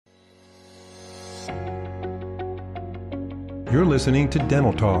You're listening to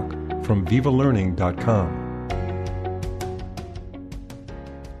Dental Talk from VivaLearning.com.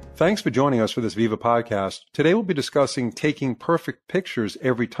 Thanks for joining us for this Viva podcast. Today we'll be discussing taking perfect pictures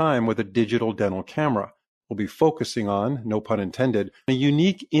every time with a digital dental camera. We'll be focusing on, no pun intended, a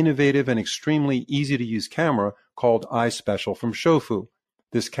unique, innovative, and extremely easy-to-use camera called iSpecial from Shofu.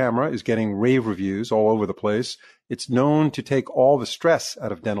 This camera is getting rave reviews all over the place. It's known to take all the stress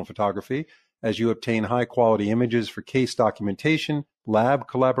out of dental photography as you obtain high-quality images for case documentation, lab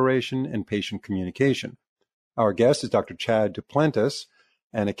collaboration, and patient communication. Our guest is Dr. Chad Duplantis,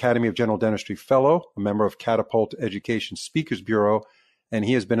 an Academy of General Dentistry Fellow, a member of Catapult Education Speakers Bureau, and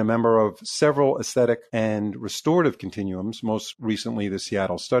he has been a member of several aesthetic and restorative continuums, most recently the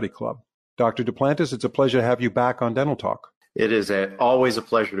Seattle Study Club. Dr. Duplantis, it's a pleasure to have you back on Dental Talk. It is always a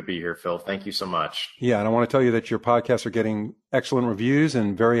pleasure to be here, Phil. Thank you so much. Yeah, and I want to tell you that your podcasts are getting excellent reviews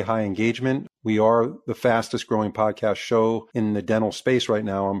and very high engagement. We are the fastest growing podcast show in the dental space right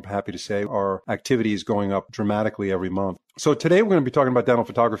now. I'm happy to say our activity is going up dramatically every month. So today we're going to be talking about dental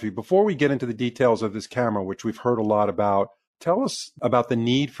photography. Before we get into the details of this camera, which we've heard a lot about, tell us about the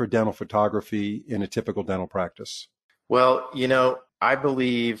need for dental photography in a typical dental practice. Well, I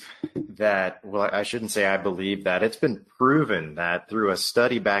believe that, I shouldn't say I believe that. It's been proven that through a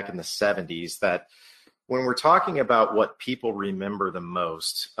study back in the 70s that when we're talking about what people remember the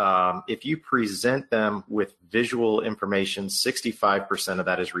most, if you present them with visual information, 65% of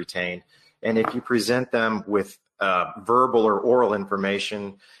that is retained. And if you present them with verbal or oral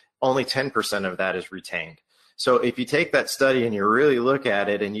information, only 10% of that is retained. So if you take that study and you really look at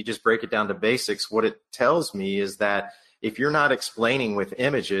it and you just break it down to basics, what it tells me is that if you're not explaining with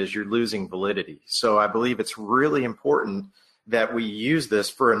images, you're losing validity. So I believe it's really important that we use this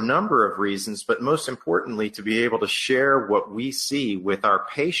for a number of reasons, but most importantly, to be able to share what we see with our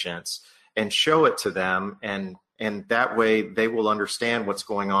patients and show it to them. And that way they will understand what's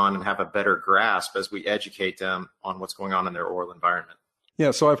going on and have a better grasp as we educate them on what's going on in their oral environment.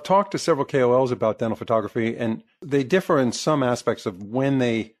 Yeah, so I've talked to several KOLs about dental photography, and they differ in some aspects of when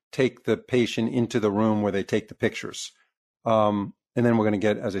they take the patient into the room where they take the pictures. And then we're going to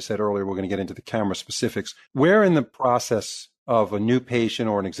get, as I said earlier, we're going to get into the camera specifics. Where in the process of a new patient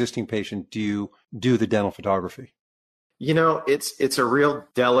or an existing patient do you do the dental photography? It's a real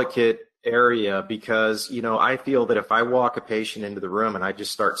delicate area because, I feel that if I walk a patient into the room and I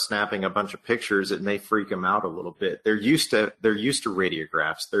just start snapping a bunch of pictures, it may freak them out a little bit. They're used to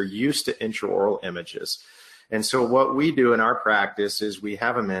radiographs. They're used to intraoral images. And so what we do in our practice is we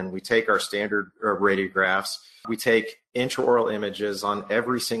have them in, we take our standard radiographs, we take intraoral images on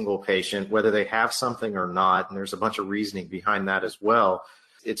every single patient, whether they have something or not, and there's a bunch of reasoning behind that as well.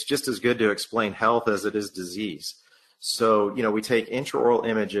 It's just as good to explain health as it is disease. So, we take intraoral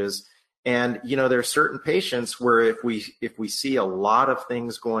images, and, there are certain patients where if we see a lot of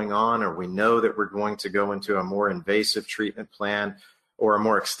things going on, or we know that we're going to go into a more invasive treatment plan or a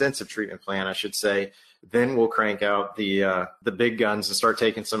more extensive treatment plan, I should say, then we'll crank out the big guns and start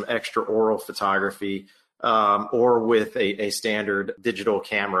taking some extra oral photography, or with a standard digital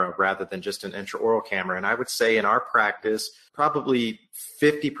camera rather than just an intraoral camera. And I would say in our practice, probably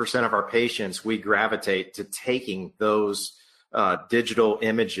 50% of our patients, we gravitate to taking those digital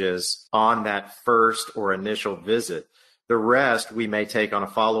images on that first or initial visit. The rest we may take on a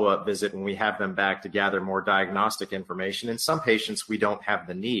follow-up visit when we have them back to gather more diagnostic information. In some patients, we don't have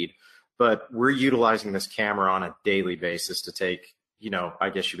the need, but we're utilizing this camera on a daily basis to take, I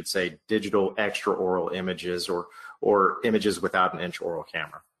guess you would say digital extraoral images or images without an intraoral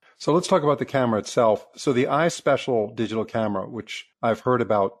camera. So let's talk about the camera itself. So the iSpecial digital camera, which I've heard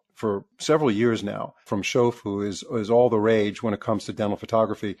about for several years now from Shofu, is all the rage when it comes to dental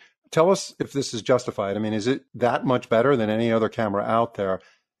photography. Tell us if this is justified. I mean, is it that much better than any other camera out there?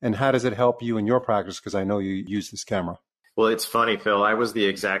 And how does it help you in your practice? Because I know you use this camera. Well, it's funny, Phil. I was the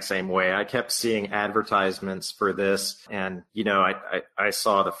exact same way. I kept seeing advertisements for this, and, I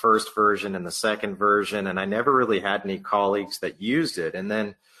saw the first version and the second version, and I never really had any colleagues that used it. And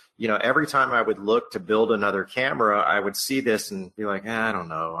then, every time I would look to build another camera, I would see this and be like, I don't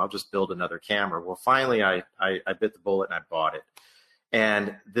know, I'll just build another camera. Well, finally, I bit the bullet and I bought it.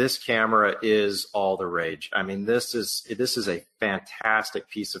 And this camera is all the rage. I mean, this is a fantastic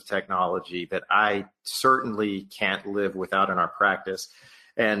piece of technology that I certainly can't live without in our practice.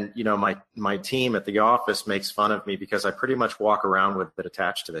 And, my team at the office makes fun of me because I pretty much walk around with it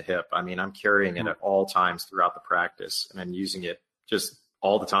attached to the hip. I mean, I'm carrying it at all times throughout the practice, and I'm using it just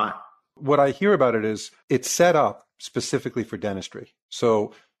all the time. What I hear about it is it's set up specifically for dentistry.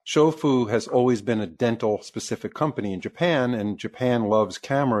 So Shofu has always been a dental specific company in Japan, and Japan loves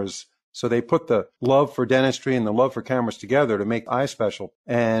cameras So they put the love for dentistry and the love for cameras together to make iSpecial,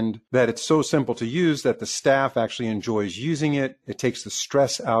 and that it's so simple to use that the staff actually enjoys using it. It takes the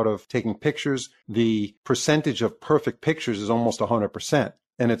stress out of taking pictures. The percentage of perfect pictures is almost 100%.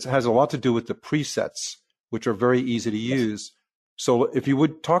 And it has a lot to do with the presets, which are very easy to use. So if you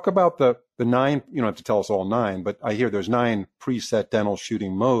would talk about the 9, you don't have to tell us all 9, but I hear there's 9 preset dental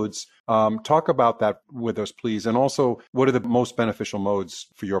shooting modes. Talk about that with us, please. And also, what are the most beneficial modes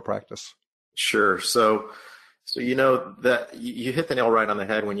for your practice? Sure. So that you hit the nail right on the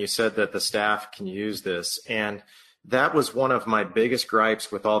head when you said that the staff can use this. And that was one of my biggest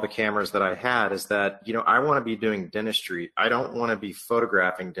gripes with all the cameras that I had, is that, I want to be doing dentistry. I don't want to be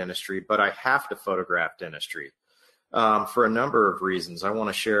photographing dentistry, but I have to photograph dentistry. For a number of reasons. I want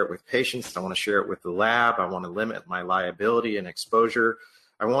to share it with patients. I want to share it with the lab. I want to limit my liability and exposure.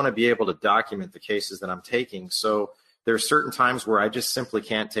 I want to be able to document the cases that I'm taking. So there are certain times where I just simply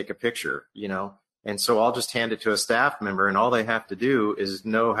can't take a picture, and so I'll just hand it to a staff member, and all they have to do is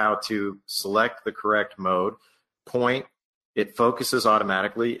know how to select the correct mode, point, it focuses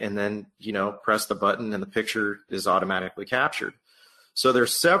automatically, and then, press the button and the picture is automatically captured. So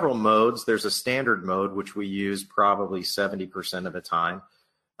there's several modes. There's a standard mode, which we use probably 70% of the time.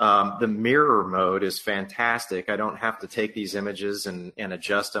 The mirror mode is fantastic. I don't have to take these images and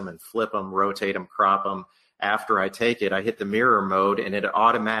adjust them and flip them, rotate them, crop them. After I take it, I hit the mirror mode, and it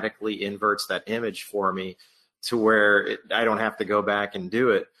automatically inverts that image for me to where I don't have to go back and do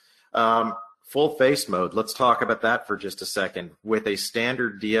it. Full face mode, let's talk about that for just a second. With a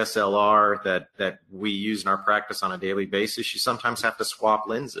standard DSLR that we use in our practice on a daily basis, you sometimes have to swap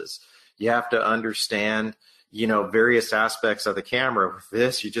lenses. You have to understand, various aspects of the camera. With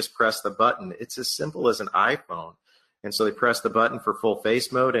this, you just press the button. It's as simple as an iPhone. And so they press the button for full face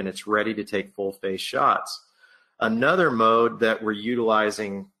mode, and it's ready to take full face shots. Another mode that we're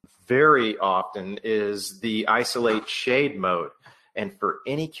utilizing very often is the isolate shade mode. And for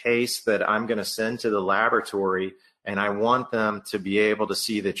any case that I'm going to send to the laboratory and I want them to be able to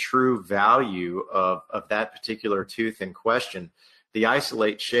see the true value of that particular tooth in question, the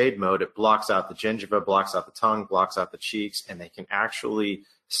isolate shade mode, it blocks out the gingiva, blocks out the tongue, blocks out the cheeks, and they can actually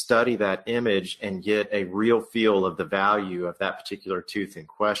study that image and get a real feel of the value of that particular tooth in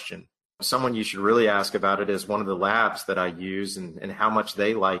question. Someone you should really ask about it is one of the labs that I use and how much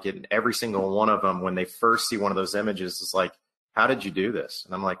they like it. And every single one of them, when they first see one of those images, is like, how did you do this?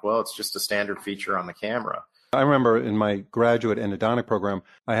 And I'm like, well, it's just a standard feature on the camera. I remember in my graduate endodontic program,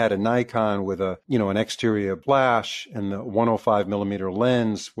 I had a Nikon with an exterior flash and the 105 millimeter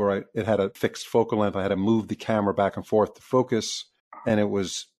lens where it had a fixed focal length. I had to move the camera back and forth to focus, and it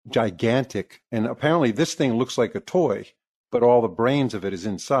was gigantic. And apparently this thing looks like a toy, but all the brains of it is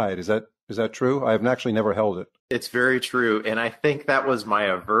inside. Is that true? I've actually never held it. It's very true. And I think that was my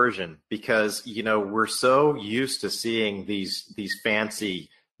aversion because, we're so used to seeing these fancy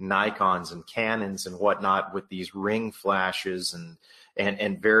Nikons and Canons and whatnot with these ring flashes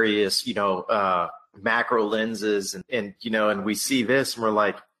and various, macro lenses and we see this and we're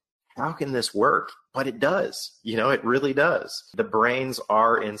like, how can this work? But it does, it really does. The brains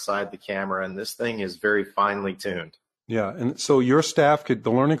are inside the camera, and this thing is very finely tuned. Yeah. And so your staff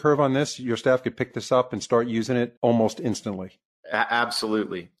the learning curve on this, your staff could pick this up and start using it almost instantly.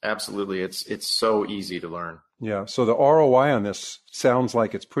 Absolutely. Absolutely. It's so easy to learn. Yeah. So the ROI on this sounds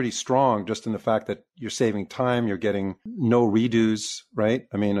like it's pretty strong, just in the fact that you're saving time, you're getting no redos, right?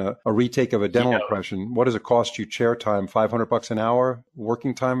 I mean, a retake of a dental impression, what does it cost you chair time? $500 an hour,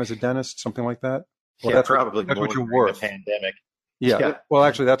 working time as a dentist, something like that? Well, that's probably that's more what you're during worth. the pandemic. Yeah. Well,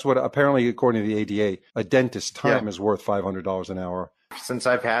 actually, that's what apparently, according to the ADA, a dentist's time is worth $500 an hour. Since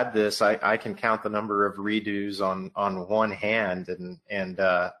I've had this, I can count the number of redos on one hand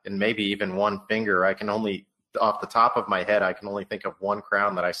and maybe even one finger. I can only, off the top of my head, I can only think of one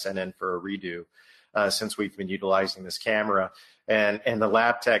crown that I sent in for a redo since we've been utilizing this camera. And the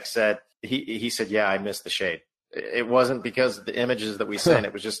lab tech said, he said, yeah, I missed the shade. It wasn't because of the images that we sent.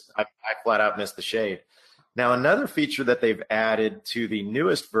 It was just I flat out missed the shade. Now, another feature that they've added to the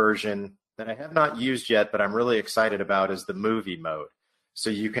newest version that I have not used yet, but I'm really excited about, is the movie mode. So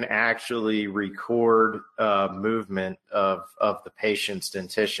you can actually record movement of the patient's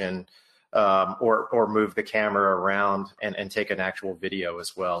dentition or move the camera around and take an actual video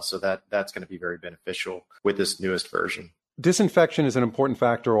as well. So that's going to be very beneficial with this newest version. Disinfection is an important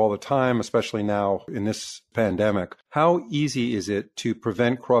factor all the time, especially now in this pandemic. How easy is it to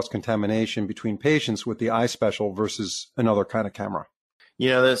prevent cross-contamination between patients with the iSpecial versus another kind of camera?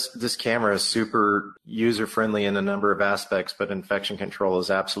 This camera is super user-friendly in a number of aspects, but infection control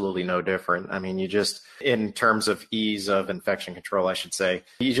is absolutely no different. I mean, in terms of ease of infection control, I should say,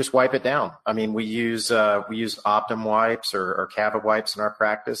 you just wipe it down. I mean, we use Optum wipes or Cava wipes in our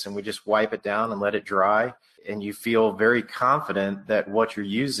practice, and we just wipe it down and let it dry. And you feel very confident that what you're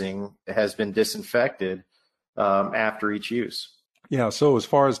using has been disinfected after each use. Yeah, so as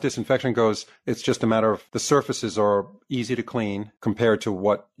far as disinfection goes, it's just a matter of the surfaces are easy to clean compared to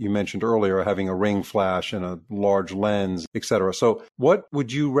what you mentioned earlier, having a ring flash and a large lens, et cetera. So what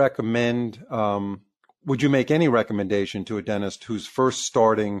would you recommend? Would you make any recommendation to a dentist who's first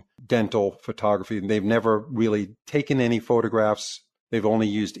starting dental photography and they've never really taken any photographs? They've only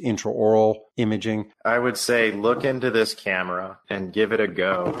used intraoral imaging. I would say look into this camera and give it a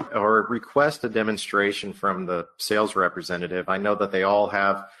go, or request a demonstration from the sales representative. I know that they all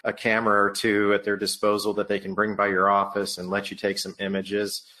have a camera or two at their disposal that they can bring by your office and let you take some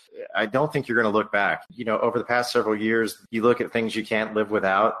images. I don't think you're going to look back. Over the past several years, you look at things you can't live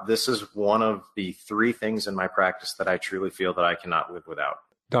without. This is one of the 3 things in my practice that I truly feel that I cannot live without.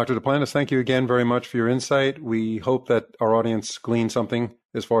 Dr. Duplantis, thank you again very much for your insight. We hope that our audience gleaned something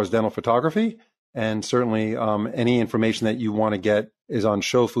as far as dental photography. And certainly any information that you want to get is on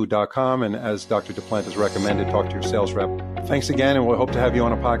showfood.com. And as Dr. Duplantis recommended, talk to your sales rep. Thanks again, and we'll hope to have you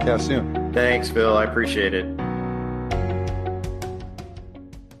on a podcast soon. Thanks, Phil. I appreciate it.